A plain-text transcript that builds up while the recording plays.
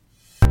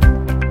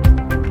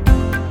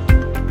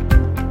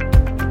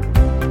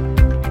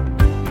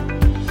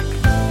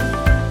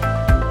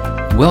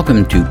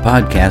Welcome to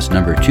podcast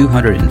number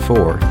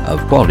 204 of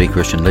Quality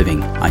Christian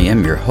Living. I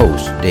am your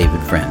host, David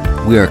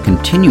Friend. We are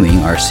continuing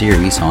our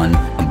series on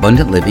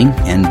abundant living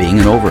and being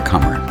an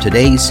overcomer.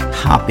 Today's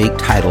topic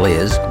title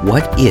is,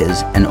 What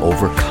is an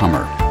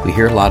Overcomer? We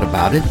hear a lot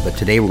about it, but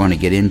today we're going to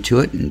get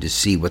into it and to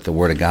see what the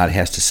Word of God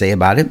has to say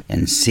about it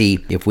and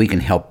see if we can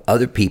help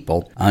other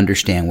people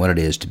understand what it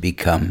is to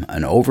become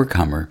an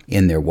overcomer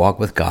in their walk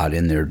with God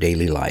in their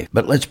daily life.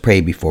 But let's pray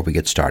before we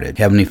get started.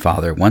 Heavenly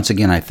Father, once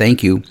again, I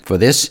thank you for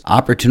this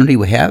opportunity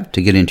we have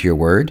to get into your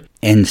Word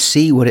and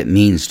see what it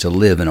means to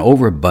live an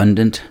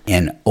overabundant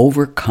and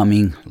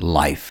overcoming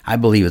life. I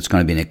believe it's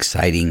going to be an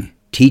exciting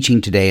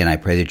teaching today, and I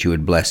pray that you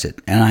would bless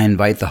it. And I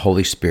invite the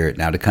Holy Spirit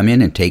now to come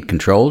in and take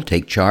control,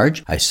 take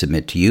charge. I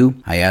submit to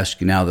you. I ask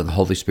you now that the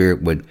Holy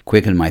Spirit would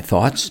quicken my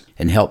thoughts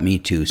and help me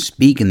to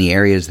speak in the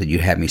areas that you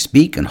have me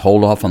speak and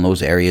hold off on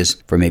those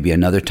areas for maybe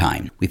another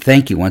time. We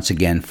thank you once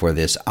again for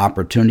this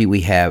opportunity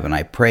we have, and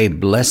I pray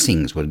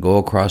blessings would go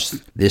across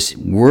this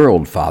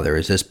world, Father,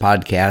 as this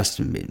podcast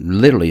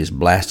literally is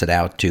blasted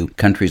out to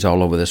countries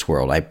all over this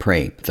world. I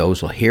pray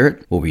those will hear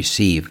it, will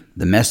receive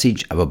the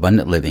message of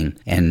abundant living,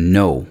 and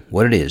know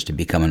what it is to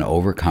become an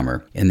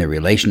overcomer in their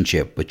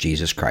relationship with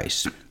Jesus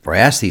Christ. For I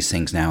ask these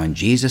things now in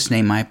Jesus'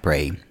 name I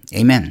pray.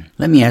 Amen.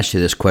 Let me ask you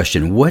this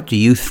question. What do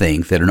you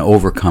think that an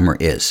overcomer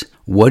is?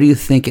 What do you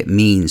think it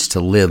means to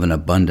live an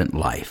abundant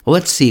life? Well,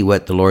 let's see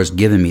what the Lord's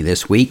given me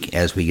this week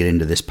as we get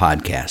into this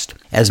podcast.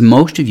 As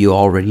most of you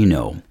already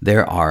know,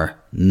 there are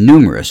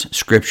numerous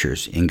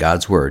scriptures in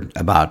God's Word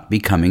about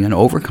becoming an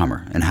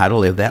overcomer and how to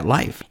live that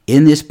life.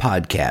 In this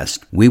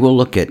podcast, we will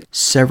look at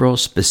several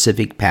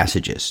specific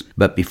passages.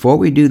 But before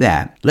we do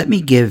that, let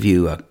me give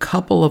you a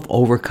couple of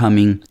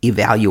overcoming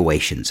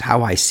evaluations,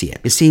 how I see it.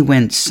 You see,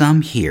 when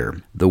some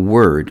hear the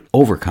word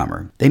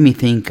overcomer, they may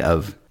think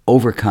of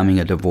overcoming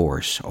a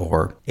divorce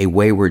or a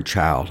wayward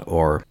child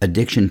or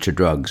addiction to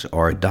drugs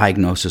or a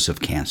diagnosis of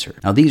cancer.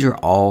 Now, these are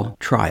all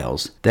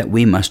trials that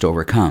we must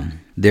overcome.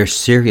 They're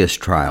serious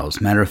trials,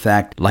 matter of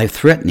fact,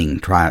 life-threatening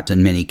trials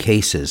in many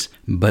cases,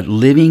 but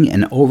living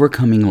an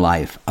overcoming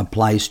life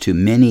applies to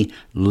many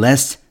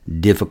less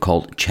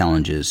difficult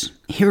challenges.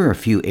 Here are a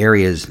few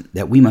areas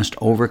that we must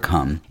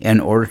overcome in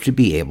order to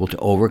be able to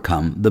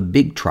overcome the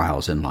big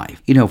trials in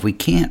life. You know, if we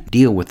can't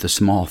deal with the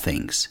small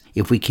things,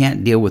 if we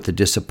can't deal with the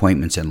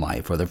disappointments in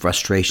life or the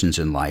frustrations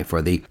in life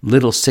or the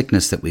little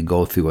sickness that we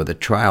go through or the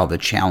trial, the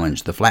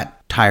challenge, the flat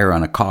tire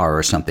on a car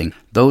or something,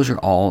 those are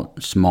all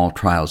small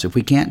trials. If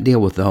we can't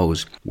deal with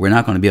those, we're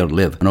not going to be able to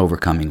live an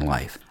overcoming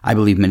life. I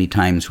believe many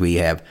times we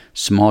have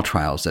small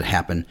trials that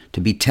happen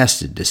to be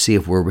tested to see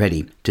if we're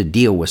ready to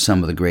deal with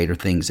some of the greater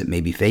things that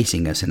may be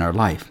facing us in our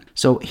life.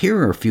 So here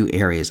are a few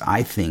areas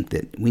I think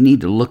that we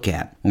need to look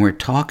at when we're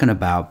talking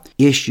about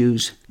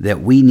issues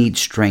that we need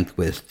strength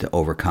with to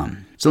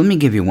overcome. So let me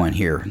give you one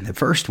here. The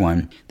first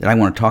one that I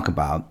want to talk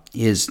about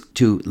is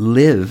to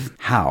live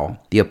how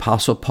the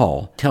Apostle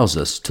Paul tells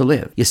us to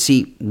live. You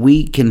see,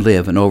 we can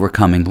live an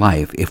overcoming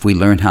life if we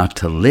learn how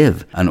to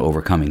live an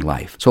overcoming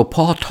life. So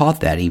Paul taught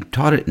that. He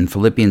taught it in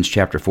Philippians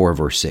chapter 4,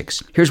 verse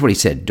 6. Here's what he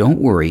said. Don't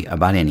worry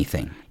about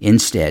anything.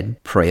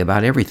 Instead, pray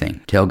about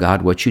everything. Tell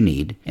God what you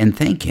need and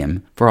thank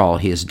Him for all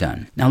He has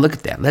done. Now look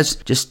at that. Let's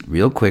just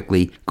real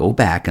quickly go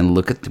back and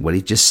look at what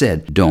he just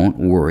said. Don't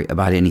worry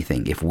about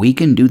anything. If we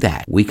can do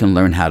that, we can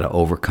learn how to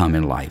overcome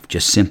in life.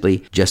 Just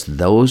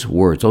those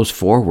words, those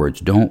 4 words,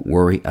 don't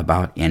worry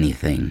about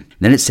anything.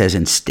 Then it says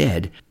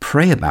instead,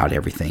 pray about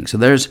everything. So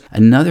there's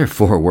another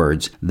 4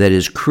 words that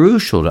is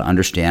crucial to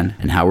understand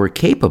and how we're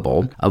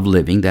capable of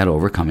living that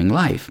overcoming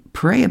life.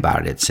 Pray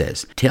about it, it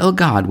says. Tell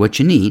God what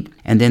you need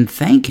and then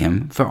thank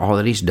Him for all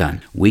that He's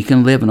done. We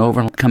can live an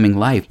overcoming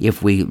life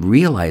if we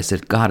realize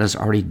that God has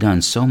already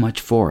done so much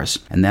for us,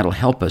 and that'll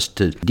help us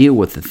to deal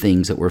with the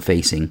things that we're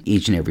facing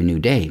each and every new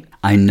day.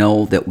 I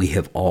know that we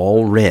have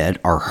all read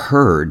or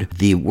heard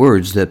the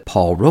words that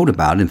Paul wrote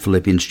about in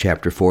Philippians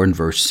chapter 4 and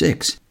verse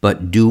 6,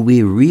 but do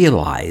we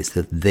realize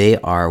that they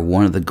are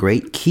one of the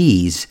great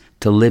keys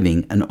to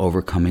living an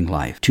overcoming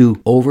life?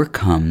 To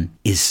overcome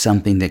is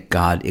something that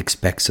God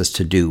expects us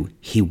to do.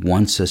 He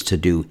wants us to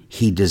do.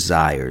 He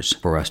desires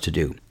for us to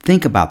do.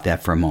 Think about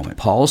that for a moment.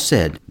 Paul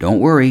said, don't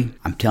worry.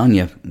 I'm telling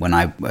you, when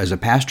I, as a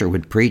pastor,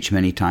 would preach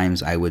many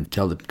times, I would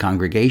tell the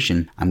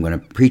congregation, I'm going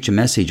to preach a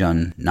message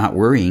on not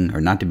worrying or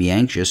not to be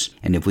anxious.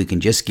 And if we can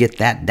just get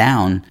that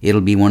down,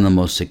 it'll be one of the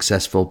most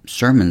successful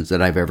sermons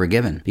that I've ever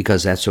given.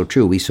 Because that's so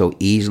true. We so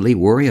easily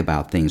worry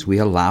about things. We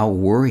allow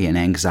worry and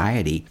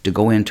anxiety to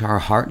go into our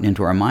heart and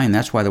into our mind.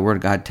 That's why the Word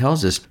of God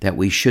tells us that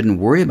we shouldn't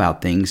worry about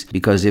things,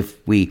 because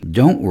if we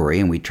don't worry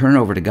and we turn it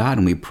over to God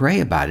and we pray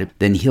about it,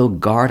 then He'll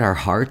guard our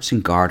hearts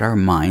and guard our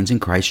minds in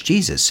Christ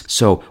Jesus.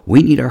 So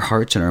we need our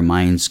hearts and our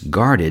minds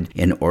guarded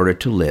in order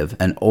to live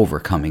an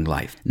overcoming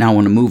life. Now I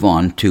want to move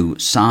on to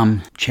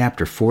Psalm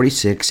chapter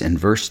 46 and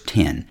verse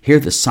 10. Here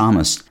the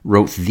psalmist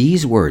wrote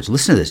these words.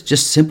 Listen to this,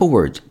 just simple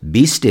words.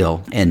 Be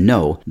still and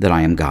know that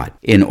I am God.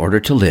 In order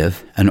to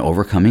live an an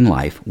overcoming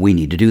life, we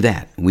need to do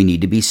that. We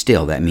need to be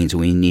still. That means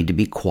we need to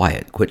be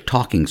quiet. Quit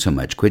talking so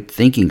much. Quit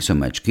thinking so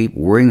much. Keep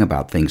worrying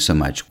about things so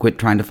much. Quit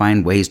trying to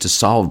find ways to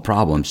solve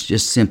problems.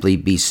 Just simply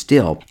be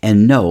still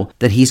and know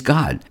that He's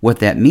God. What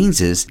that means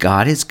is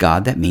God is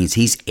God. That means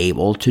He's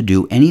able to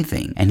do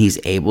anything, and He's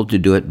able to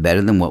do it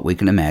better than what we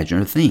can imagine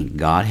or think.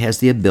 God has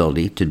the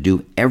ability to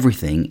do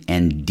everything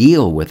and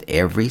deal with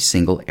every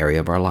single area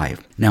of our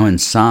life. Now in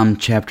Psalm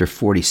chapter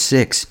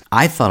 46,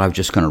 I thought I was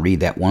just going to read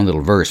that one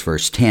little verse,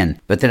 verse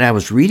 10, but then I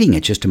was reading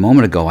it just a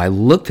moment ago. I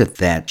looked at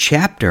that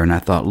chapter and I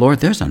thought, Lord,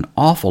 there's an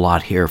awful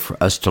lot here for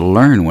us to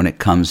learn when it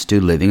comes to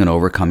living an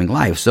overcoming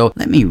life. So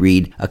let me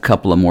read a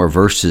couple of more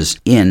verses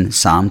in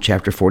Psalm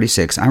chapter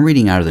 46. I'm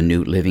reading out of the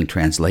New Living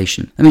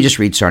Translation. Let me just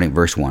read starting at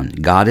verse 1.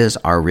 God is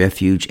our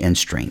refuge and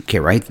strength. Okay,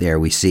 right there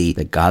we see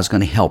that God's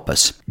going to help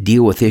us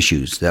deal with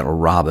issues that will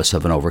rob us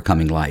of an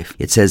overcoming life.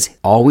 It says,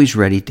 always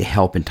ready to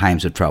help in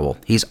times of trouble.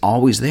 He's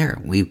always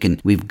there.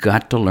 We've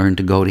got to learn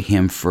to go to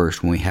Him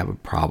first when we have a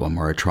problem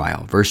or a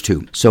trial. Verse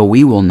 2, so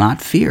we will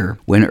not fear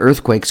when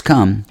earthquakes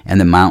come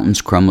and the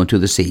mountains crumble to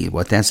the sea.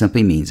 What that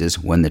simply means is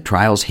when the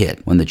trials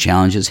hit, when the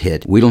challenges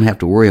hit, we don't have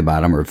to worry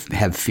about them or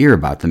have fear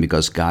about them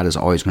because God is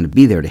always going to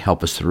be there to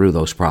help us through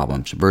those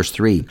problems. Verse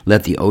 3,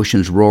 let the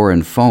oceans roar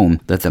and foam,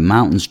 let the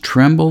mountains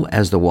tremble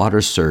as the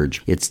waters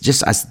surge. It's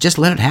just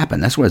let it happen.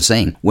 That's what it's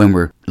saying. When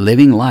we're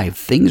living life,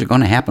 things are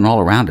going to happen all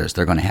around us.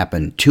 They're going to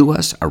happen to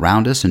us,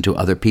 around us, and to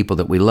other people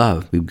that we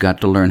love. We've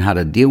got to learn how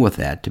to deal with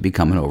that to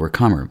become an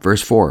overcomer.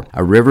 Verse 4,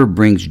 a river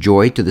brings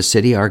joy to the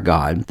city our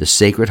God, the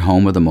sacred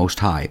home of the Most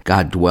High.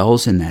 God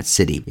dwells in that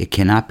city. It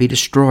cannot be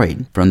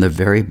destroyed. From the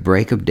very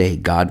break of day,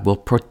 God will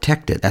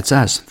protect it. That's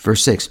us.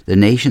 Verse 6, the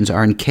nations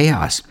are in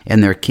chaos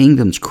and their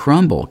kingdoms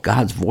crumble.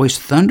 God's voice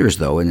thunders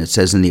though, and it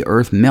says, and the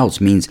earth melts,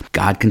 means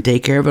God can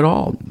take care of it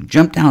all.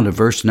 Jump down to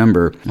verse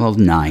number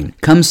 9.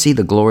 Come see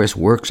the glorious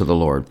works of the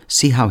Lord.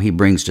 See how He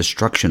brings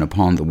destruction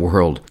upon the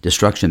world.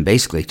 Destruction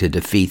basically to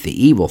defeat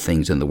the evil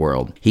things in the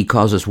world. He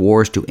causes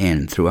wars to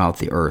end throughout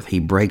the earth. He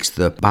breaks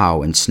the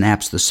bow and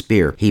snaps the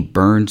spear. He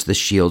burns the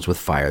shields with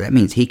fire. That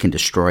means He can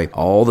destroy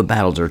all the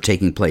battles that are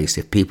taking place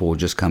if people will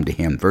just come to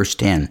Him. Verse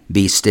 10,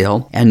 be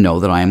still and know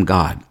that I am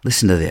God.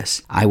 Listen to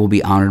this. I will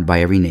be honored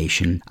by every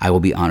nation. I will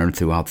be honored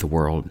throughout the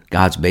world.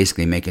 God's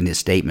basically making His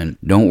statement.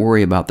 Don't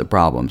worry about the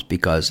problems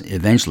because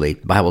eventually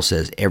the Bible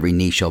says every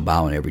knee shall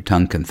bow and every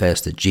tongue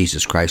confess that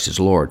Jesus Christ is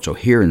Lord. So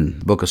here in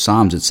the book of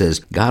Psalms it says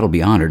God will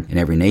be honored in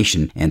every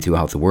nation and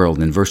throughout the world.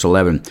 And in verse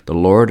 11, the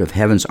Lord of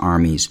heaven's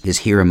armies is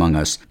here among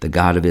us. The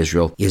God of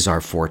Israel is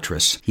our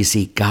fortress. You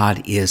see,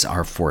 God is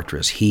our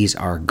fortress. He's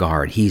our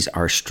guard. He's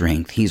our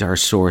strength. He's our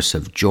source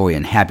of joy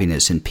and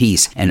happiness and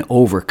peace and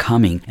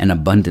overcoming and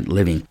abundant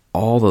living.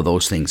 All of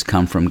those things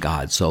come from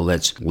God. So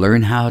let's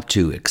learn how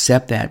to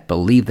accept that,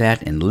 believe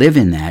that, and live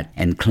in that,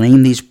 and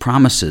claim these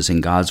promises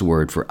in God's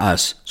Word for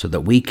us so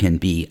that we can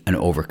be an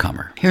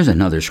overcomer. Here's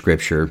another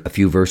scripture, a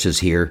few verses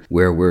here,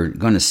 where we're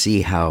going to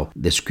see how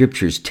the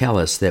scriptures tell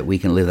us that we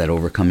can live that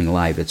overcoming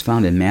life. It's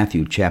found in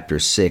Matthew chapter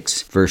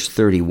 6, verse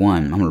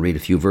 31. I'm going to read a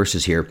few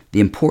verses here.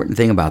 The important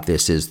thing about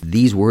this is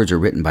these words are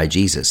written by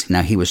Jesus.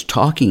 Now, He was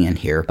talking in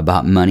here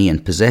about money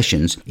and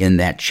possessions in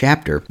that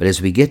chapter, but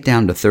as we get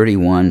down to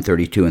 31,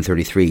 32, and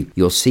 33,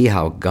 you'll see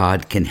how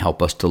God can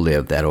help us to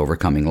live that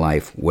overcoming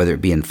life, whether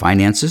it be in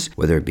finances,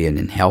 whether it be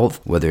in health,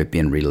 whether it be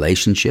in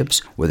relationships,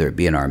 whether it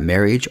be in our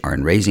marriage, or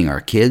in raising our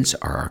kids,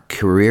 or our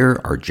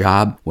career, our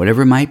job,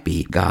 whatever it might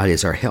be, God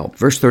is our help.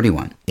 Verse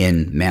 31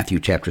 in Matthew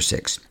chapter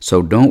 6.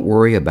 So don't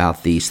worry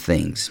about these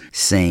things,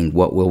 saying,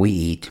 what will we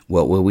eat?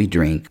 What will we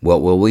drink?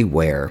 What will we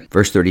wear?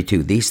 Verse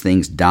 32, these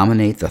things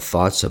dominate the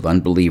thoughts of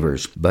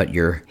unbelievers, but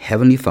your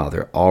heavenly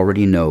Father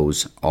already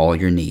knows all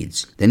your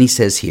needs. Then He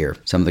says here,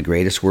 some of the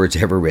greatest words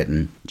ever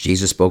written.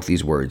 Jesus spoke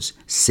these words,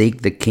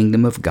 seek the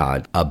kingdom of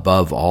God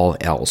above all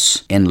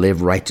else and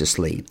live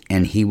righteously,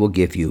 and He will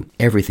give you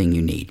everything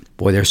you need.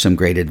 Boy, there's some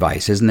great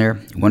advice, isn't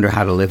there? Wonder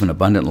how to live an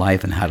abundant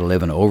life and how to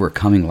live an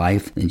overcoming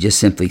life, and just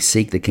simply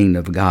seek the kingdom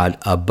of God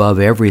above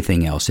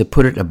everything else. It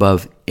put it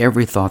above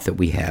every thought that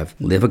we have.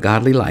 Live a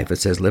godly life. It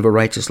says live a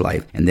righteous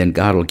life, and then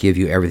God will give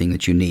you everything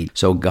that you need.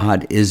 So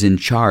God is in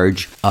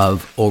charge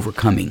of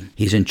overcoming.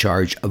 He's in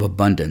charge of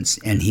abundance,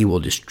 and He will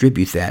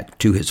distribute that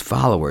to His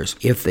followers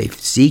if they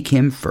seek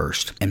Him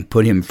first and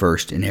put Him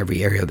first in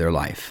every area of their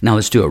life. Now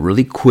let's do a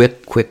really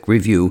quick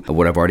review of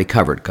what I've already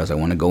covered, because I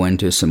want to go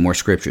into some more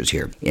scriptures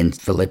here. In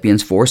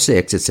Philippians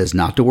 4:6, it says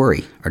not to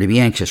worry or to be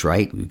anxious,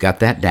 right? We've got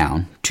that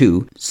down.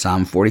 2,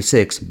 Psalm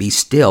 46, be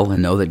still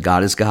and know that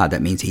God is God.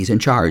 That means He's in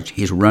charge.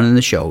 He's running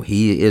the show.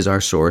 He is our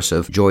source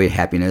of joy,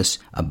 happiness,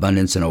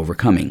 abundance, and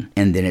overcoming.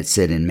 And then it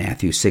said in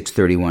Matthew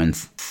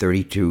 6:31,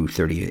 32,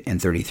 30,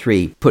 and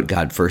 33, put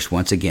God first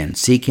once again.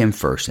 Seek Him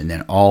first, and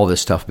then all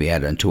this stuff will be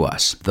added unto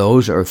us.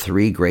 Those are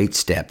 3 great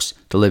steps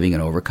to living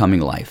an overcoming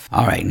life.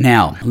 All right,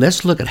 now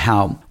let's look at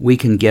how we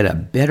can get a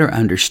better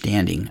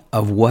understanding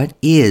of what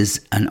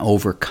is an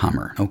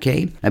overcomer,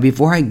 okay? Now,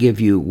 before I give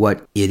you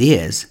what it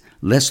is,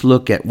 let's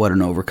look at what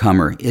an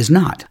overcomer is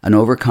not. An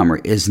overcomer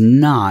is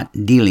not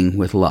dealing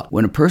with luck.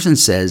 When a person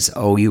says,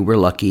 oh, you were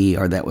lucky,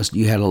 or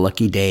you had a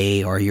lucky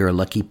day, or you're a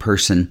lucky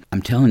person,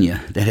 I'm telling you,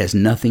 that has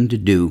nothing to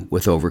do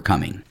with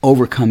overcoming.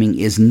 Overcoming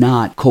is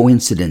not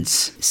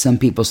coincidence. Some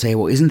people say,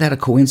 well, isn't that a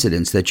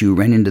coincidence that you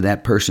ran into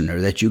that person, or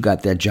that you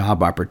got that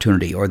job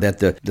opportunity, or that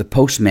the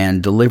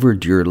postman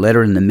delivered your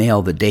letter in the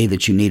mail the day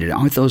that you needed it?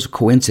 Aren't those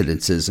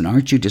coincidences, and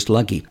aren't you just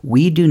lucky?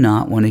 We do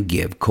not want to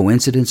give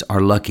coincidence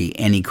or lucky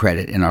any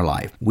credit in our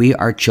life. We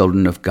are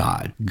children of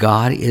God.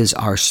 God is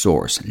our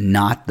source,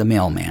 not the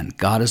mailman.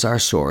 God is our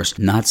source,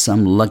 not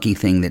some lucky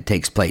thing that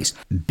takes place.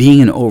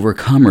 Being an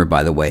overcomer,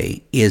 by the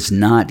way, is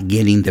not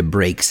getting the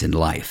breaks in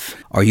life,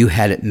 or you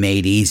had it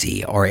made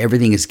easy, or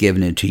everything is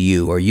given into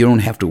you, or you don't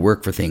have to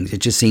work for things. It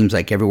just seems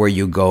like everywhere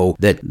you go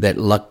that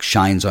luck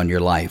shines on your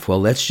life. Well,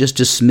 let's just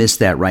dismiss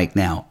that right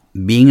now.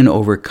 Being an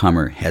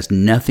overcomer has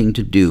nothing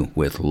to do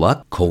with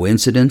luck,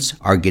 coincidence,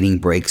 or getting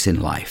breaks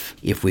in life.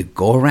 If we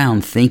go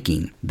around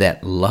thinking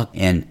that luck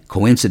and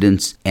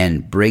coincidence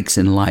and breaks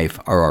in life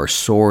are our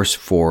source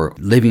for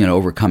living an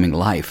overcoming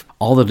life,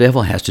 all the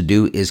devil has to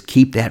do is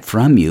keep that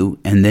from you,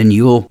 and then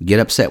you'll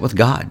get upset with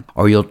God,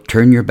 or you'll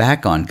turn your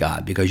back on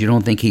God because you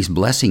don't think He's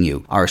blessing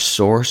you. Our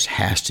source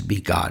has to be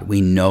God.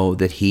 We know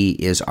that He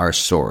is our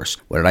source.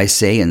 What did I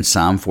say in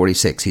Psalm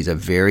 46? He's a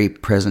very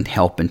present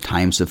help in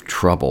times of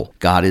trouble.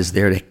 God is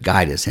there to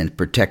guide us and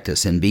protect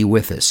us and be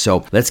with us.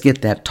 So let's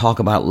get that talk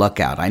about luck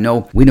out.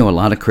 We know a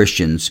lot of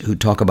Christians who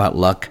talk about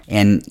luck,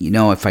 and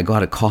if I go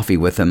out of coffee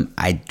with them,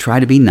 I try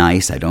to be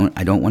nice. I don't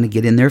want to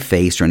get in their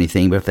face or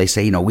anything, but if they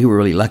say, we were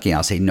really lucky,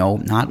 I'll say, no,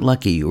 not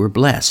lucky, you were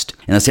blessed.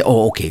 And they'll say,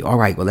 oh, okay, all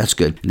right, well, that's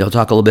good. And they'll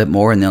talk a little bit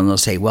more, and then they'll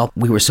say, well,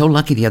 we were so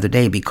lucky the other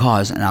day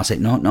because, and I'll say,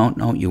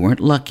 no, you weren't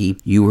lucky,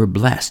 you were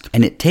blessed.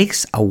 And it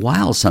takes a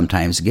while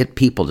sometimes to get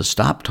people to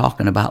stop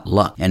talking about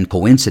luck and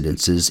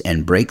coincidences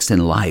and breaks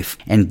in life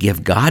and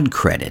give God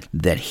credit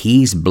that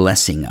He's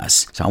blessing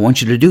us. So I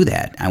want you to do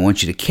that. I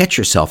want you to catch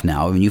yourself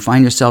now. When you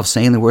find yourself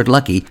saying the word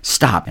lucky,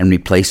 stop and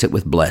replace it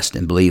with blessed,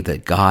 and believe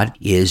that God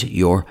is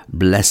your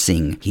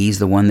blessing. He's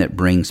the one that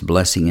brings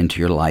blessing into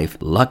your life.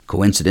 Luck,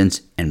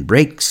 coincidence, and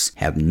breaks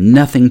have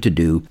nothing to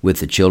do with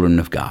the children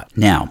of God.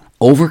 Now,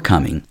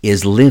 overcoming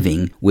is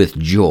living with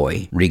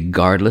joy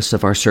regardless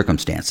of our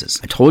circumstances.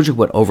 I told you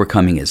what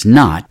overcoming is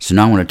not, so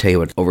now I want to tell you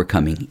what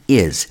overcoming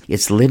is.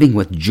 It's living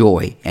with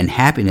joy and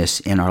happiness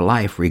in our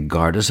life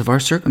regardless of our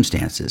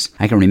circumstances.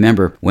 I can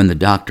remember when the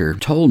doctor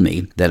told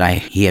me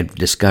that he had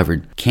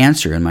discovered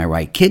cancer in my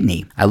right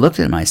kidney. I looked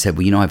at him and I said,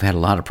 well, I've had a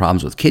lot of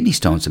problems with kidney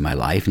stones in my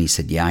life. And he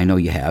said, yeah, I know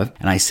you have.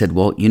 And I said,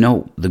 well,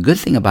 the good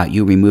thing about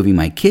you removing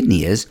my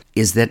kidney is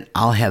that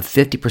I'll have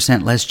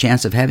 50% less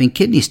chance of having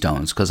kidney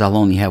stones because I'll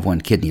only have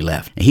one kidney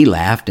left. And he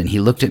laughed and he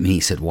looked at me and he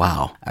said,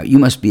 wow, you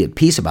must be at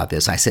peace about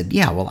this. I said,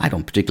 yeah, well, I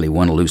don't particularly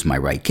want to lose my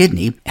right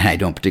kidney, and I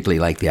don't particularly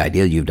like the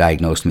idea you've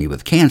diagnosed me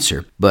with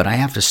cancer, but I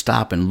have to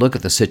stop and look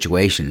at the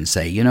situation and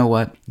say, you know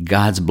what?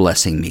 God's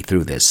blessing me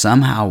through this.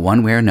 Somehow,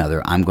 one way or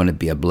another, I'm going to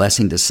be a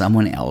blessing to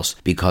someone else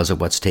because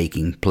of what's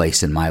taking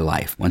place in my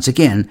life. Once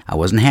again, I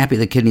wasn't happy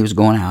the kidney was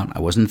going out. I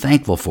wasn't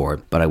thankful for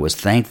it, but I was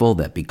thankful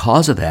that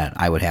because of that,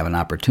 I would have an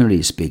opportunity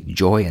to speak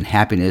joy and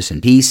happiness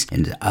and peace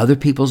into other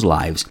people's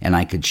lives, and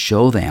I could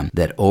show them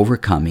that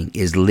overcoming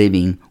is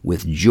living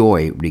with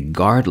joy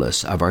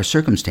regardless of our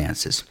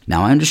circumstances.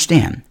 Now, I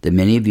understand that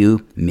many of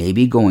you may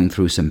be going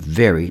through some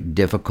very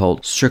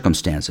difficult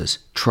circumstances,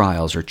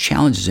 trials, or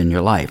challenges in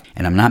your life,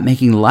 and I'm not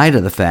making light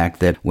of the fact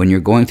that when you're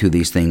going through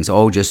these things,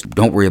 just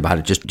don't worry about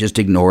it, just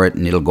ignore it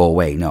and it'll go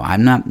away. No,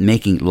 I'm not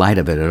making light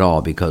of it at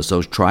all, because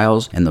those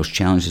trials and those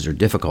challenges are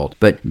difficult.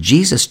 But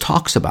Jesus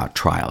talks about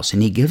trials,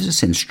 and He gives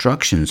us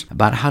instructions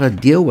about how to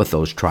deal with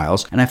those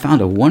trials. And I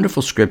found a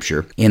wonderful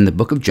scripture in the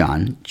book of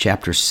John,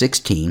 chapter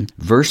 16,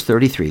 verse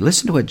 33.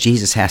 Listen to what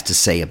Jesus has to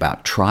say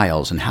about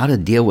trials and how to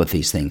deal with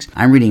these things.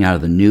 I'm reading out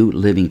of the New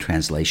Living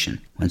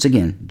Translation. Once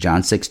again,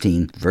 John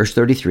 16, verse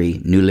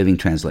 33, New Living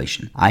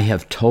Translation. I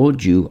have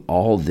told you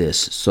all this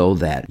so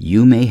that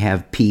you may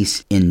have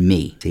peace in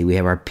me. See, we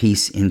have our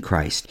peace in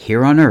Christ.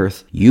 Here on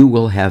earth, you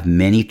will have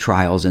many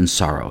trials and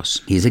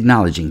sorrows. He's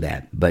acknowledging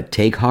that. But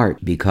take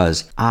heart,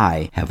 because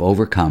I have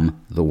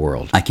overcome the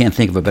world. I can't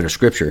think of a better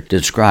scripture to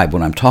describe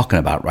what I'm talking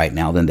about right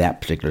now than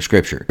that particular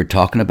scripture. We're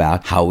talking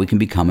about how we can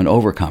become an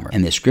overcomer.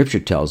 And the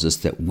scripture tells us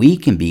that we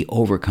can be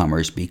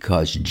overcomers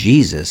because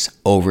Jesus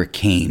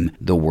overcame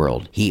the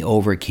world. He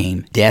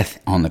overcame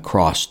death on the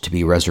cross to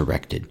be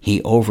resurrected.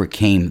 He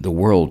overcame the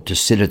world to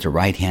sit at the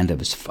right hand of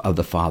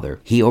the Father.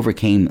 He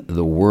overcame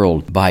the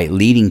world by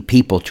leading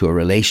people to a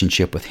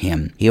relationship with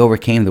Him. He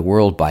overcame the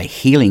world by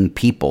healing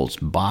people's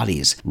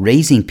bodies,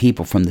 raising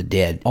people from the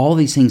dead. All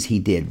these things He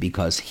did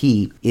because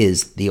He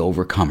is the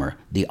overcomer,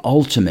 the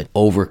ultimate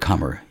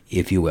overcomer.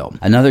 if you will.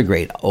 Another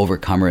great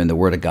overcomer in the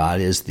Word of God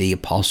is the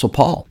Apostle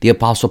Paul. The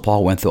Apostle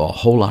Paul went through a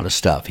whole lot of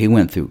stuff. He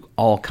went through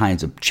all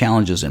kinds of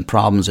challenges and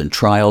problems and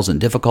trials and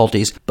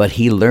difficulties, but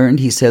he learned,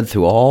 he said,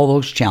 through all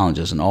those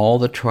challenges and all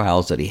the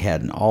trials that he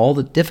had and all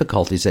the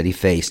difficulties that he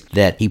faced,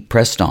 that he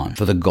pressed on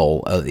for the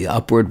goal of the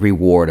upward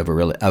reward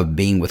of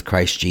being with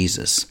Christ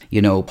Jesus.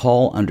 You know,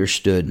 Paul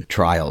understood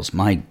trials.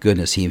 My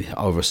goodness, he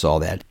oversaw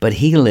that. But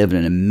he lived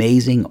an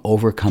amazing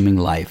overcoming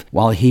life.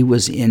 While he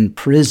was in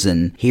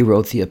prison, he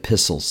wrote the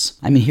epistles.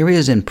 I mean, here he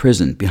is in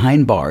prison,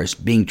 behind bars,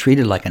 being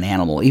treated like an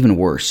animal, even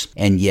worse.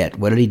 And yet,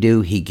 what did he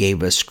do? He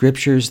gave us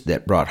scriptures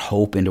that brought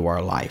hope into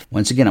our life.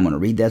 Once again, I'm going to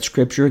read that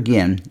scripture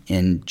again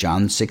in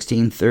John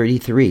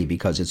 16:33,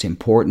 because it's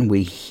important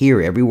we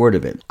hear every word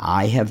of it.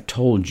 I have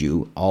told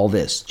you all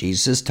this.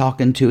 Jesus is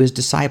talking to his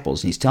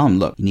disciples, and he's telling them,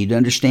 look, you need to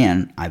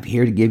understand, I'm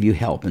here to give you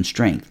help and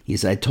strength. He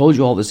said, I told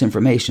you all this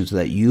information so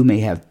that you may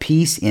have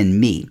peace in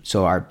me.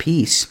 So our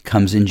peace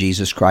comes in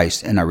Jesus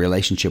Christ and our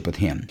relationship with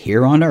him.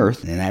 Here on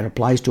earth, and that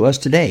applies to us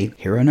today,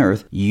 here on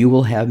earth, you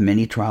will have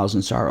many trials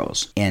and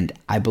sorrows. And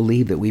I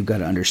believe that we've got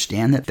to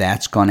understand that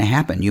that's going to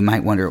happen. You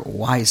might wonder,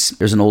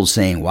 there's an old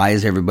saying, why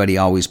is everybody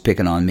always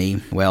picking on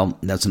me? Well,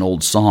 that's an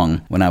old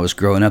song when I was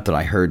growing up that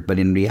I heard, but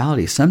in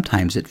reality,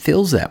 sometimes it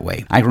feels that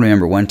way. I can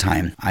remember one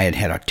time I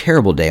had a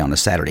terrible day on a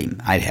Saturday.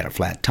 I'd had a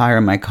flat tire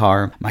in my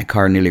car. My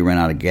car nearly ran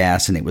out of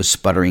gas and it was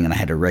sputtering, and I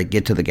had to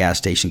get to the gas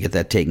station, get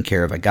that taken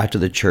care of. I got to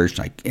the church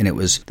and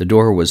the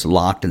door was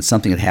locked, and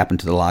something had happened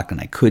to the lock, and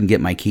I couldn't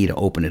get my key to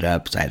open it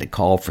up. So I had to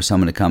call for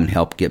someone to come and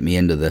help get me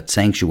into the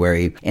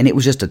sanctuary. And it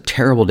was just a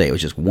terrible day. It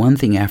was just one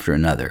thing after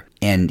another.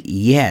 And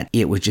yet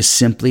it was just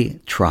simply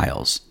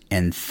trials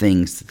and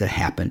things that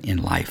happen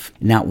in life.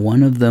 Not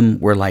one of them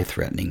were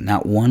life-threatening.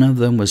 Not one of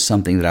them was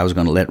something that I was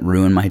going to let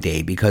ruin my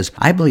day, because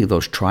I believe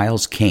those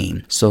trials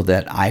came so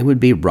that I would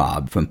be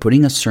robbed from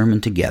putting a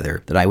sermon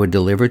together that I would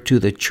deliver to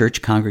the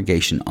church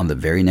congregation on the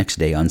very next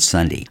day on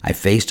Sunday. I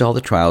faced all the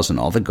trials and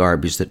all the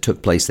garbage that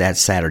took place that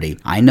Saturday.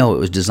 I know it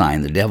was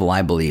designed. The devil,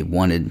 I believe,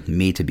 wanted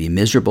me to be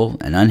miserable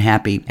and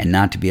unhappy and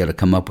not to be able to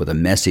come up with a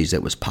message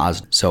that was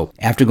positive. So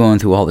after going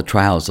through all the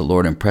trials, the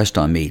Lord impressed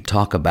on me to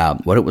talk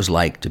about what it was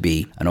like to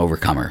be an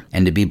overcomer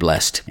and to be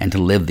blessed and to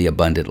live the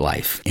abundant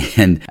life.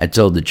 And I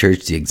told the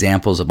church the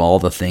examples of all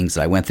the things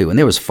that I went through. And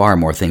there was far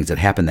more things that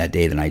happened that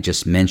day than I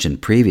just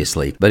mentioned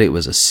previously, but it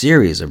was a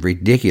series of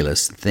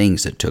ridiculous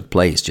things that took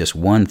place, just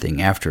one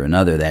thing after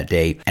another that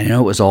day. And I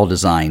know it was all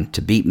designed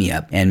to beat me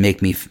up and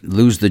make me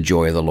lose the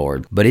joy of the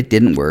Lord, but it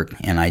didn't work.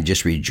 And I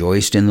just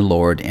rejoiced in the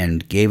Lord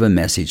and gave a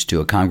message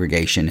to a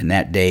congregation. And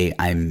that day,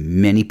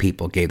 many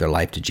people gave their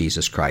life to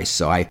Jesus Christ.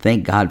 So I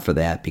thank God for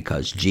that,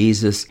 because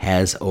Jesus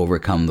has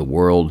overcome the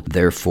world.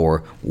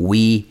 Therefore,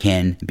 we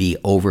can be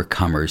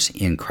overcomers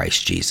in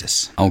Christ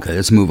Jesus. Okay,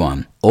 let's move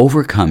on.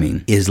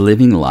 Overcoming is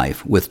living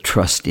life with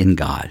trust in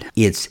God.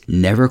 It's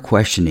never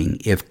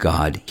questioning if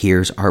God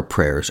hears our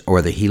prayers or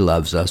whether he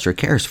loves us or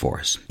cares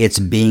for us. It's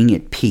being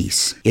at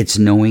peace. It's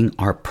knowing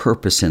our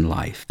purpose in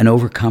life. An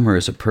overcomer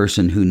is a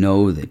person who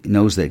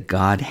knows that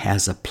God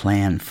has a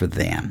plan for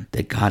them,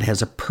 that God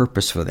has a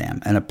purpose for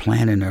them and a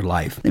plan in their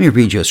life. Let me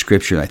read you a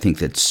scripture I think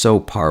that's so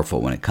powerful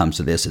when it comes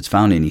to this. It's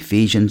found in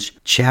Ephesians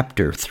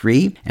chapter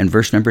 3 and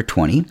verse number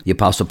 20. The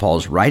Apostle Paul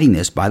is writing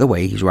this, by the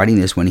way, he's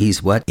writing this when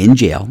he's in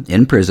jail,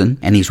 in prison,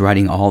 and he's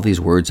writing all these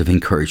words of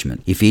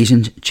encouragement.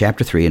 Ephesians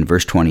chapter 3 and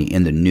verse 20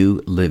 in the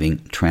New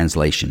Living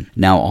Translation.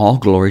 Now all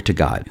glory to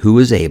God, who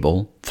is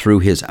able, through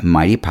his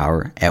mighty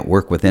power at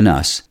work within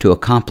us, to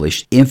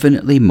accomplish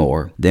infinitely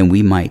more than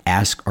we might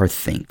ask or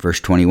think.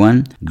 Verse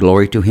 21,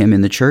 glory to him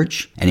in the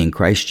church and in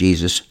Christ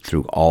Jesus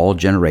through all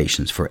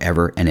generations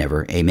forever and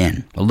ever.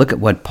 Amen. Well, look at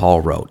what Paul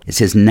wrote. It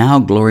says, now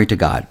glory to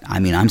God. I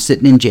mean, I'm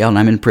sitting in jail and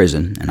I'm in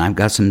prison and I've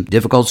got some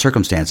difficult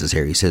circumstances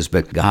here. He says,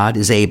 but God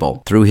is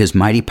able through his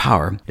mighty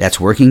power that's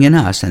working in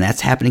us, and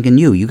that's happening in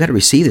you. You got to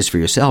receive this for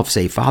yourself.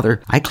 Say,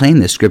 Father, I claim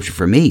this scripture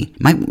for me.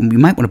 You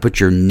might want to put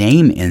your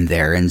name in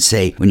there and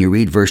say, when you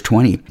read verse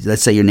 20,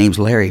 let's say your name's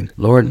Larry.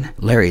 Lord,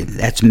 Larry,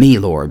 that's me,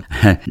 Lord.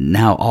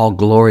 Now all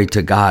glory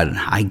to God.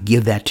 I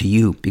give that to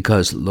you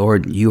because,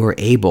 Lord, you are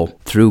able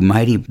through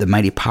the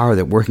mighty power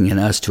that working in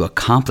us to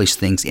accomplish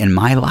things in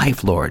my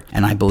life, Lord.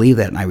 And I believe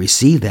that and I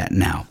receive that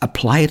now.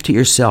 Apply it to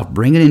yourself.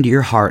 Bring it into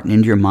your heart and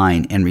into your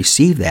mind and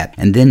receive that.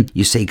 And then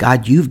you say,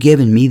 God, you've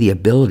given me the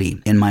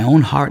ability in my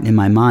own heart and in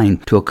my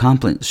mind to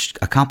accomplish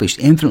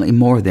infinitely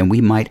more than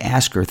we might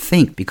ask or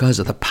think because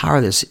of the power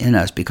that's in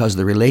us, because of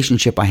the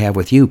relationship I have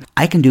with you.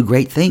 I can do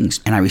great things,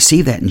 and I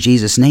receive that in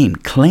Jesus' name.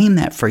 Claim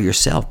that for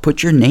yourself.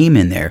 Put your name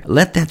in there.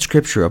 Let that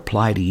scripture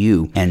apply to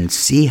you and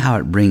see how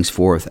it brings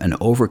forth an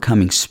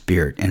overcoming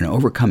spirit and an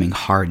overcoming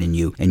heart in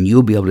you, and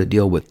you'll be able to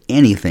deal with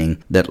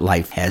anything that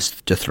life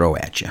has to throw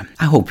at you.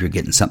 I hope you're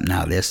getting something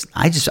out of this.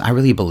 I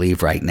really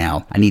believe right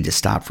now I need to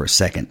stop for a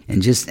second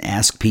and just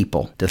ask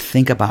people to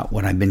think about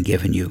what I've been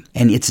giving you.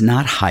 And it's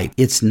not hype.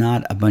 It's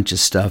not a bunch of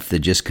stuff that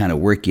just kind of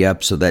work you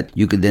up so that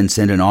you could then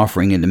send an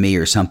offering into me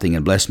or something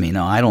and bless me.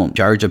 No, I don't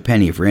charge a penny.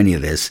 penny for any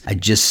of this. I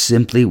just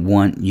simply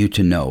want you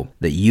to know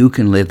that you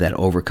can live that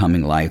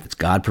overcoming life that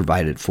God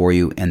provided for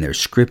you, and there's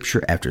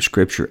scripture after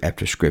scripture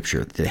after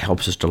scripture that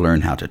helps us to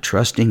learn how to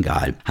trust in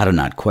God, how to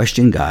not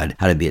question God,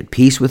 how to be at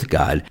peace with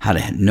God, how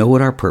to know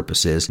what our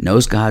purpose is,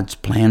 knows God's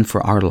plan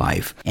for our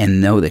life,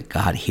 and know that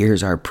God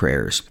hears our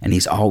prayers, and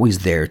He's always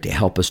there to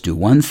help us do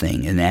one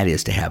thing, and that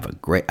is to have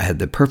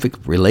the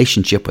perfect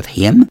relationship with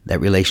Him,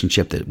 that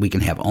relationship that we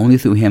can have only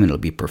through Him, and it'll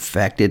be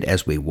perfected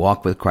as we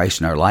walk with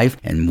Christ in our life,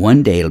 and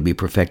one day it'll be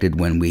perfected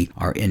when we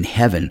are in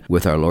heaven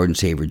with our Lord and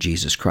Savior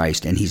Jesus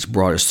Christ. And He's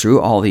brought us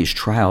through all these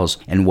trials,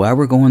 and while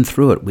we're going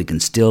through it, we can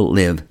still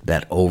live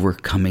that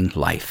overcoming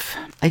life.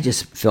 I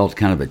just felt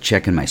kind of a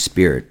check in my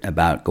spirit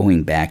about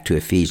going back to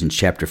Ephesians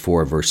chapter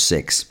 4, verse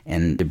 6.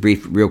 And to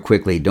brief real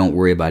quickly, don't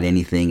worry about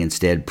anything.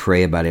 Instead,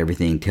 pray about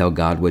everything. Tell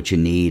God what you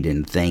need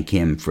and thank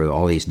Him for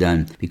all He's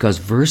done. Because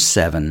verse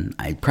 7,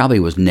 I probably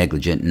was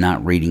negligent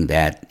not reading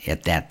that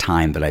at that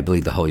time, but I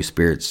believe the Holy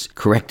Spirit's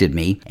corrected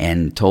me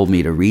and told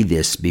me to read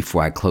this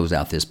before I close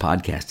out this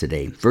podcast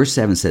today. Verse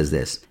 7 says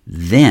this,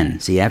 then,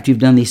 see, after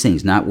you've done these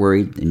things, not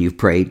worried, and you've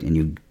prayed, and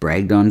you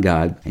bragged on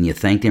God, and you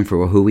thanked Him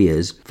for who He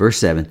is, verse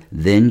 7,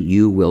 then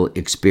you will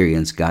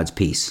experience God's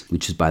peace,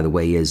 which is, by the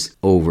way, is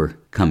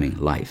overcoming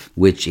life,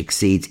 which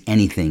exceeds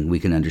anything we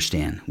can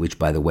understand, which,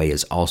 by the way,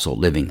 is also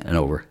living an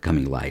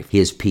overcoming life.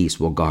 His peace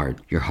will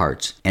guard your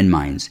hearts and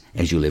minds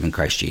as you live in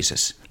Christ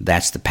Jesus.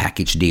 That's the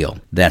package deal.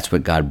 That's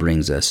what God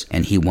brings us,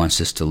 and He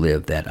wants us to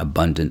live that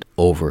abundant,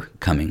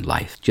 overcoming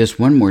life. Just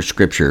one more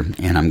scripture,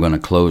 and I'm going to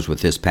close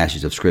with this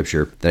passage of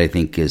scripture that I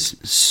think is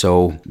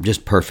so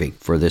just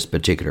perfect for this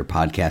particular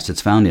podcast.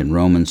 It's found in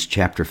Romans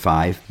chapter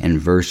 5 and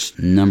verse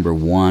number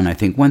 1, I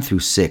think 1 through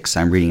 6.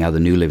 I'm reading out of the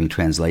New Living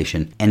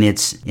Translation, and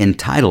it's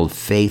entitled,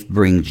 Faith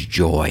Brings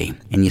Joy.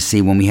 And you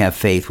see, when we have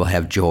faith, we'll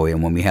have joy,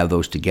 and when we have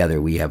those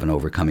together, we have an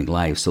overcoming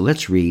life. So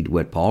let's read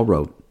what Paul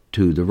wrote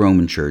to the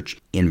Roman church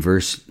in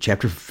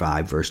chapter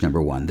 5, verse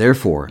number 1.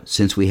 Therefore,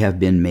 since we have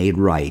been made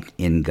right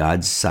in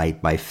God's sight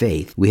by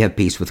faith, we have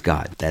peace with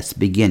God. That's the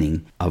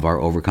beginning of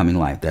our overcoming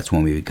life. That's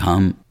when we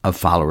become a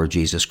follower of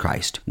Jesus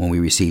Christ. When we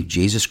receive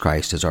Jesus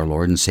Christ as our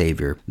Lord and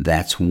Savior,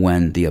 that's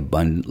when the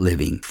abundant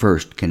living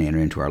first can enter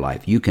into our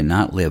life. You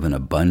cannot live an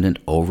abundant,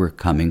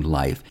 overcoming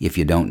life if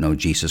you don't know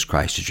Jesus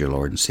Christ as your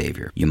Lord and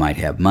Savior. You might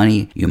have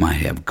money, you might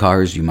have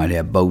cars, you might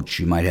have boats,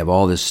 you might have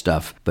all this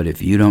stuff, but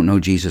if you don't know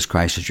Jesus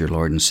Christ as your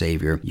Lord and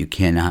Savior, you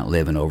cannot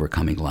live an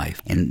overcoming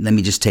life. And let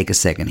me just take a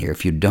second here.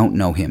 If you don't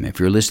know Him, if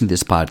you're listening to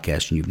this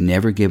podcast and you've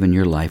never given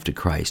your life to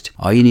Christ,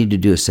 all you need to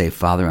do is say,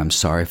 Father, I'm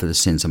sorry for the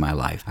sins of my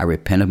life. I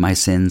repent of my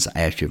sins.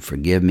 I ask you to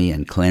forgive me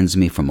and cleanse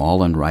me from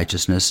all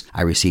unrighteousness.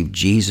 I receive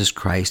Jesus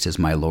Christ as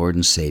my Lord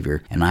and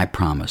Savior, and I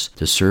promise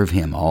to serve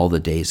Him all the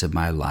days of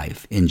my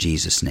life in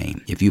Jesus'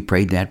 name. If you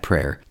prayed that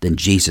prayer, then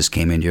Jesus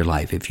came into your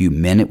life. If you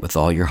meant it with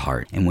all your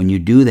heart. And when you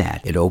do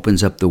that, it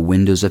opens up the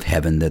windows of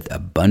heaven that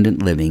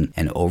abundant living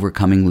and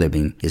overcoming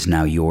living is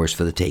now yours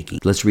for the taking.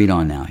 Let's read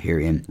on now here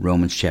in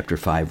Romans chapter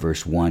 5,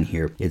 verse 1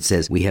 here. It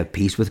says, we have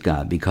peace with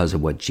God because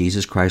of what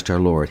Jesus Christ our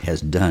Lord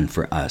has done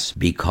for us.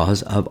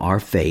 Because of our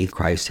faith,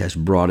 Christ has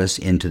brought us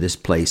into this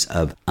place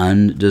of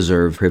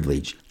undeserved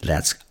privilege.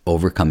 That's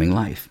overcoming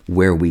life,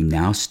 where we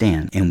now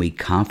stand, and we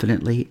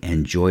confidently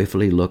and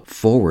joyfully look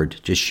forward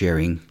to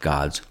sharing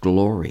God's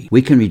glory.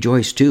 We can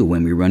rejoice too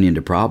when we run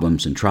into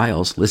problems and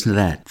trials. Listen to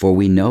that. For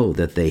we know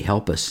that they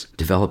help us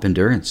develop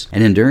endurance,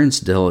 and endurance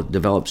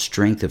develops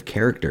strength of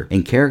character,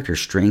 and character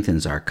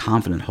strengthens our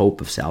confident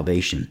hope of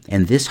salvation.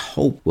 And this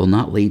hope will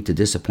not lead to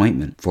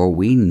disappointment, for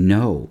we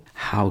know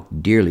how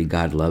dearly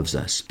God loves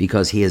us,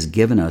 because He has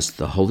given us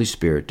the Holy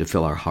Spirit to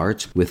fill our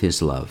hearts with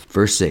His love.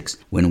 Verse 6,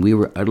 when we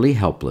were utterly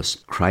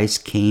helpless,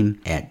 Christ came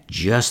at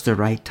just the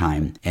right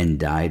time and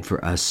died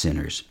for us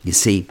sinners. You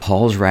see,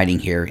 Paul's writing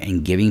here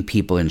and giving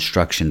people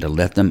instruction to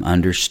let them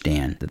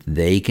understand that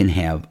they can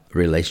have a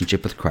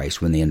relationship with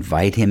Christ when they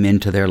invite Him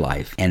into their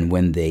life, and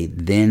when they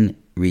then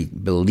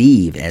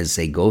believe as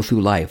they go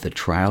through life, the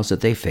trials that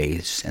they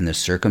face and the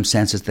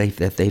circumstances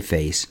that they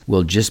face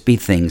will just be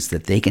things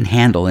that they can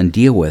handle and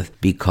deal with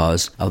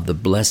because of the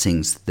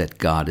blessings that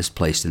God has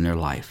placed in their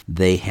life.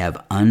 They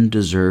have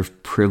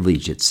undeserved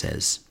privilege, it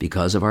says.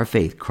 Because of our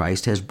faith,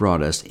 Christ has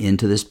brought us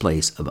into this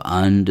place of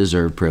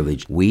undeserved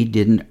privilege. We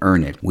didn't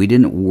earn it. We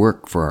didn't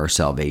work for our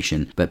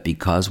salvation, but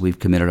because we've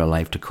committed our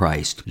life to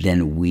Christ,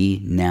 then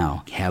we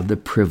now have the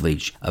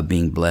privilege of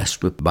being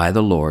blessed by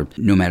the Lord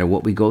no matter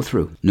what we go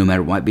through, no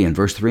matter what might be. In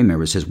verse 3,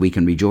 remember, it says we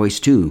can rejoice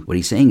too. What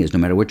he's saying is no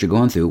matter what you're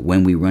going through,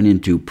 when we run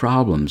into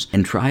problems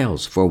and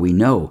trials, for we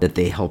know that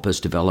they help us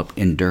develop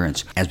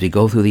endurance. As we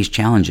go through these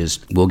challenges,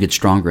 we'll get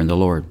stronger in the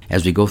Lord.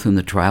 As we go through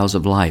the trials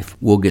of life,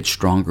 we'll get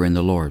stronger in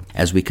the Lord.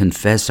 As we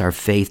confess our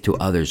faith to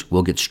others,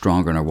 we'll get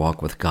stronger in our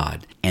walk with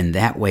God. And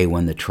that way,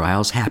 when the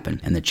trials happen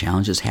and the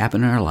challenges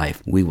happen in our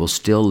life, we will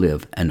still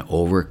live an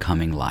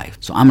overcoming life.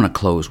 So I'm going to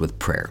close with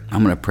prayer.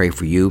 I'm going to pray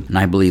for you, and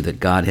I believe that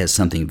God has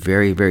something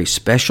very, very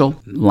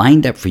special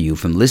lined up for you you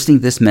from listening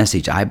to this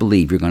message. I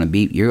believe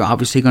you're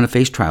obviously going to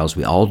face trials.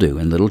 We all do,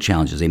 and little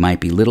challenges. They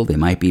might be little, they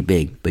might be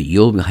big, but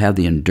you'll have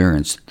the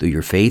endurance through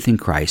your faith in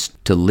Christ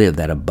to live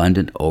that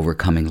abundant,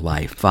 overcoming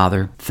life.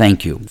 Father,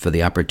 thank you for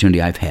the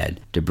opportunity I've had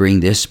to bring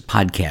this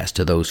podcast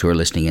to those who are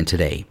listening in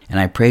today. And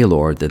I pray,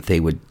 Lord, that they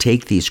would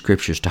take these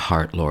scriptures to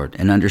heart, Lord,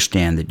 and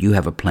understand that you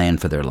have a plan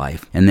for their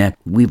life, and that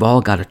we've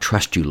all got to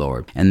trust you,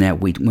 Lord, and that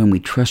when we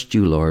trust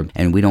you, Lord,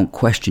 and we don't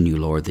question you,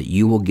 Lord, that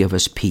you will give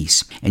us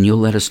peace, and you'll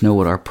let us know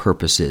what our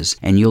purpose is,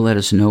 and you'll let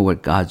us know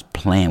what God's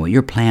plan, what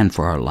your plan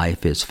for our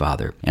life is,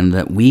 Father, and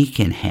that we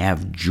can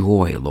have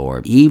joy,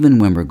 Lord, even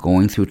when we're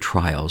going through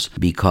trials,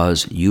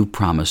 because you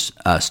promised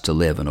us to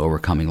live an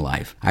overcoming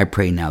life. I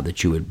pray now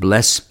that you would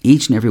bless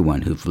each and every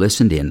one who've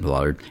listened in,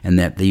 Lord, and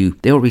that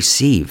they'll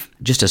receive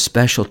just a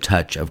special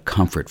touch of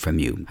comfort from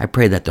you. I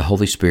pray that the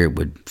Holy Spirit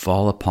would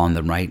fall upon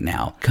them right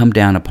now, come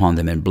down upon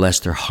them and bless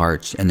their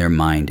hearts and their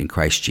mind in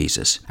Christ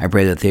Jesus. I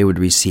pray that they would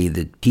receive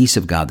the peace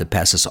of God that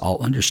passes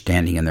all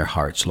understanding in their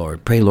hearts,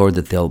 Lord. Pray, Lord,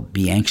 that they'll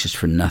be anxious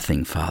for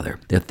nothing, Father,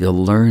 that they'll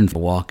learn to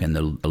walk in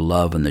the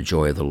love and the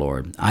joy of the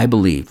Lord. I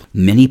believe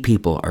many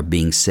people are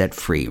being set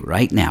free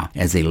right now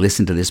as they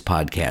listen to this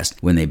podcast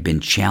when they've been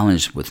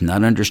challenged with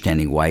not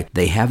understanding why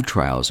they have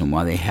trials and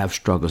why they have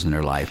struggles in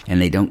their life,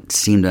 and they don't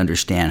seem to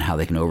understand how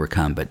they can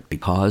overcome. But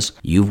because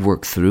you've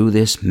worked through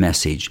this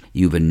message,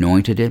 you've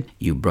anointed it,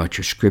 you've brought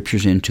your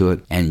scriptures into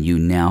it, and you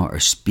now are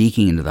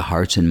speaking into the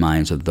hearts and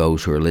minds of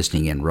those who are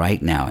listening in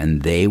right now,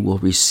 and they will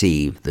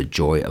receive the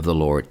joy of the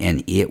Lord,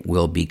 and it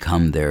will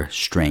become their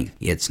strength.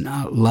 It's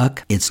not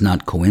luck, it's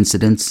not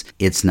coincidence,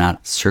 it's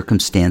not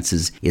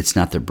circumstances, it's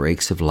not the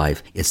breaks of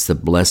life, it's the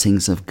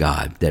blessings of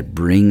God that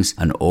brings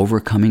an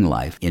overcoming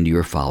life into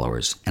your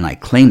followers. And I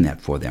claim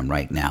that for them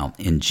right now.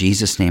 In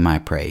Jesus' name I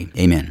pray.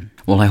 Amen.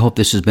 Well, I hope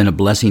this has been a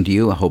blessing to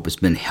you. I hope it's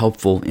been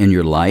helpful in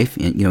your life.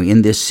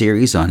 In this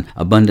series on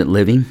abundant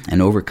living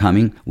and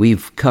overcoming,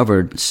 we've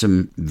covered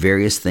some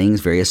various things,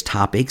 various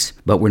topics,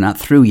 but we're not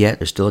through yet.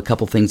 There's still a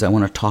couple things I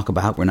want to talk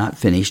about. We're not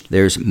finished.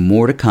 There's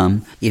more to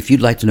come. If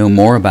you'd like to know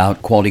more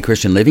about Quality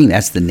Christian Living,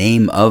 that's the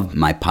name of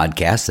my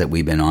podcast that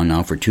we've been on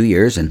now for 2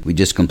 years, and we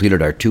just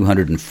completed our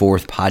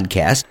 204th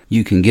podcast.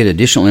 You can get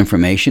additional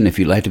information if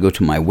you'd like to go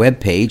to my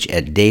webpage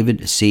at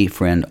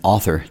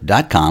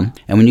davidcfriendauthor.com,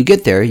 and when you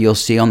get there, you'll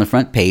see on the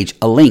front page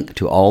a link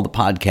to all the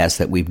podcasts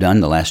that we've done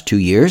the last 2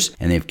 years,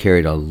 and they've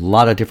carried a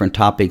lot of different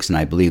topics, and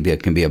I believe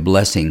that can be a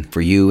blessing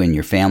for you and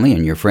your family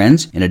and your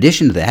friends. In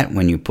addition to that,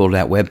 when you pull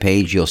that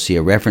webpage, you'll see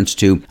a reference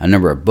to a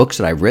number of books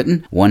that I've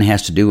written. One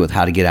has to do with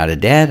how to get out of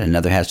debt,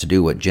 another has to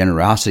do what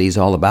generosity is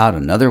all about,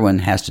 another one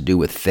has to do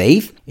with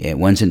faith.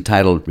 One's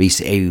entitled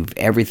Receive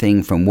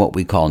Everything from What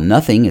We Call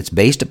Nothing. It's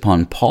based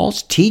upon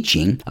Paul's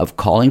teaching of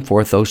calling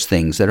forth those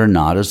things that are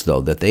not as though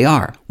that they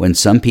are. When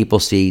some people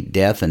see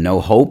death and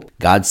no hope,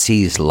 God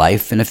sees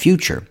life and a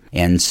future.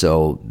 And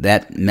so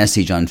that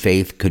message on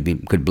faith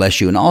could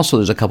bless you. And also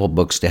there's a couple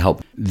books to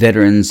help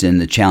veterans in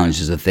the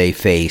challenges that they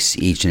face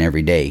each and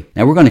every day.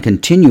 Now we're going to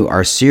continue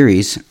our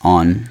series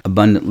on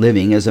abundant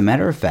living. As a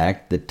matter of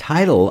fact, the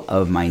title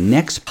of my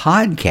next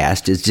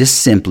podcast is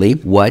just simply,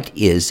 What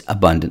is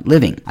Abundant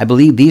Living? I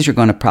believe these are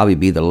going to probably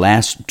be the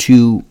last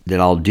two that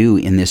I'll do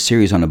in this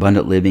series on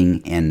abundant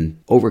living and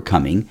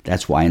overcoming.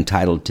 That's why I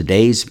entitled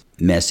today's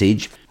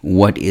message,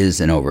 What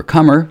is an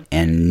Overcomer?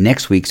 And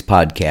next week's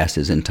podcast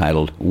is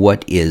entitled,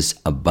 What is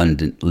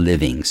Abundant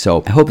Living?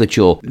 So I hope that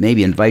you'll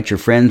maybe invite your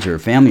friends or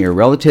family or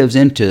relatives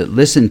in to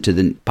listen to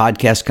the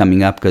podcast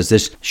coming up, because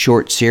this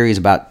short series,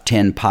 about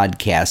 10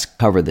 podcasts,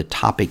 cover the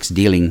topics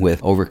dealing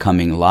with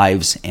overcoming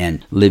lives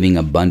and living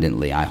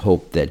abundantly. I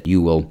hope that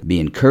you will be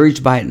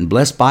encouraged by it and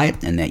blessed by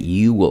it, and that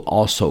you will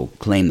also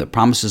claim the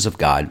promises of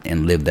God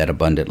and live that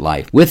abundant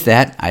life. With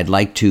that, I'd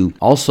like to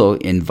also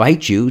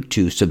invite you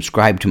to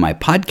subscribe to my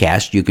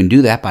podcast. You can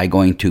do that by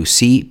going to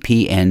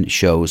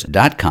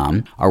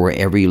cpnshows.com or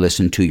wherever you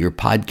listen to your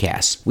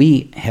podcasts.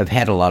 We have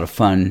had a lot of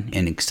fun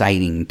and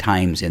exciting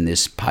times in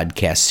this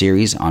podcast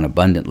series on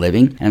abundant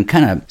living. And I'm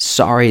kind of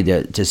sorry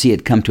to see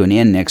it come to an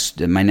end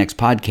my next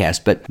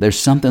podcast, but there's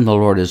something the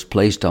Lord has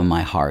placed on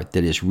my heart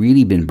that has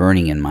really been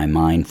burning in my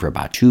mind for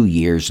about 2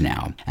 years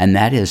now. And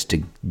that is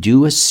to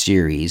do a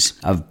series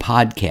of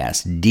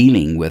podcasts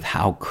dealing with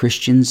how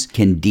Christians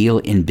can deal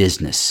in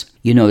business.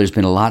 You know, there's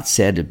been a lot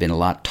said, there's been a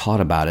lot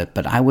taught about it,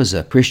 but I was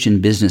a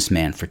Christian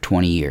businessman for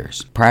 20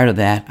 years. Prior to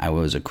that, I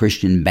was a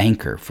Christian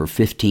banker for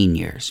 15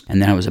 years.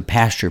 And then I was a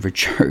pastor of a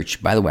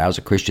church. By the way, I was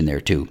a Christian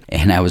there too.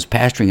 And I was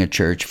pastoring a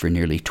church for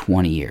nearly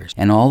 20 years.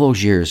 And all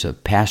those years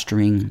of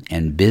pastoring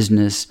and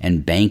business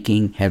and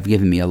banking have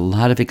given me a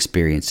lot of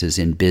experiences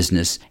in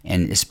business,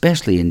 and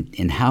especially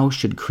in how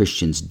should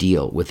Christians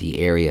deal with the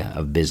area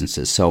of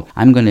businesses. So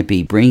I'm going to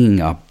be bringing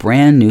a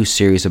brand new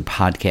series of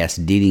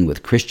podcasts dealing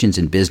with Christians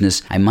in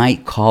business. I might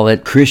call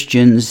it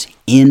Christians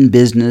in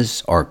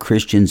business or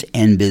Christians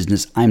in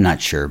business. I'm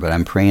not sure, but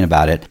I'm praying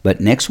about it. But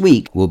next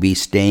week, we'll be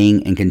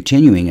staying and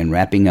continuing and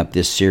wrapping up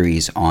this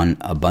series on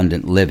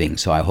abundant living.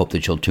 So I hope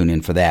that you'll tune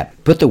in for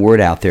that. Put the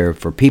word out there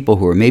for people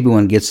who are maybe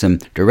want to get some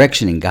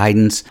direction and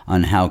guidance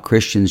on how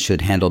Christians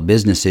should handle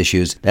business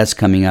issues. That's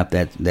coming up.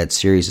 That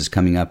series is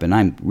coming up, and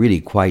I'm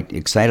really quite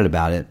excited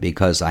about it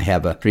because I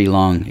have a pretty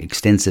long,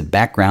 extensive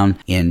background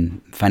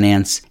in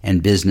finance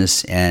and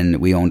business, and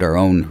we owned our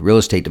own real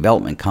estate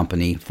development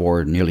company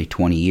for nearly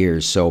 20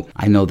 years. So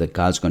I know that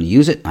God's going to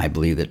use it. I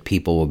believe that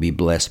people will be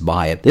blessed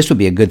by it. This would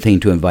be a good thing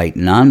to invite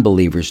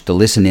non-believers to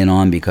listen in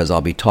on, because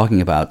I'll be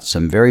talking about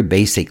some very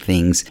basic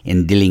things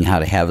in dealing how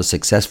to have a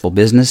successful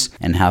business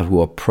and how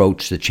to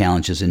approach the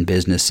challenges in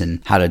business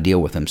and how to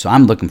deal with them. So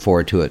I'm looking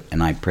forward to it,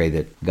 and I pray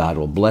that God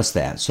will bless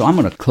that. So I'm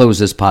going to close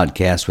this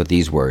podcast with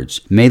these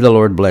words. May the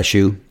Lord bless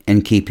you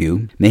and keep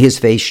you. May his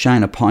face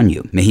shine upon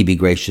you. May he be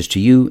gracious to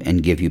you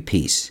and give you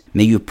peace.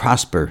 May you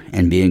prosper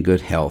and be in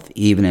good health,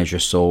 even as your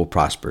soul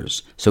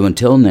prospers. So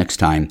until next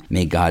time,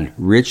 may God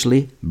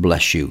richly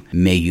bless you.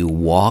 May you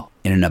walk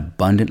in an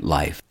abundant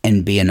life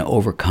and be an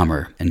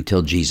overcomer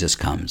until Jesus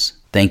comes.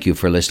 Thank you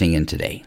for listening in today.